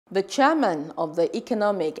The chairman of the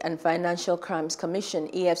Economic and Financial Crimes Commission,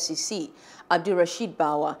 EFCC, Abdulrasheed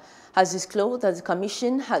Bawa, has disclosed that the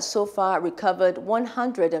commission has so far recovered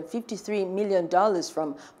 $153 million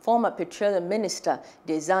from former Petroleum Minister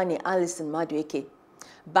Diezani Alison-Madueke.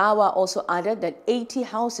 Bawa also added that 80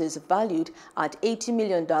 houses valued at $80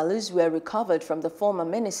 million were recovered from the former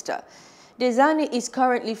minister. Diezani is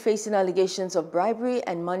currently facing allegations of bribery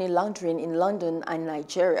and money laundering in London and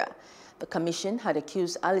Nigeria. The commission had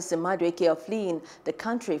accused Alison-Madueke of fleeing the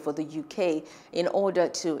country for the UK in order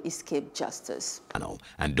to escape justice.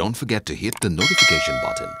 And don't forget to hit the notification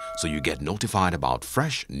button so you get notified about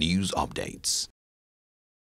fresh news updates.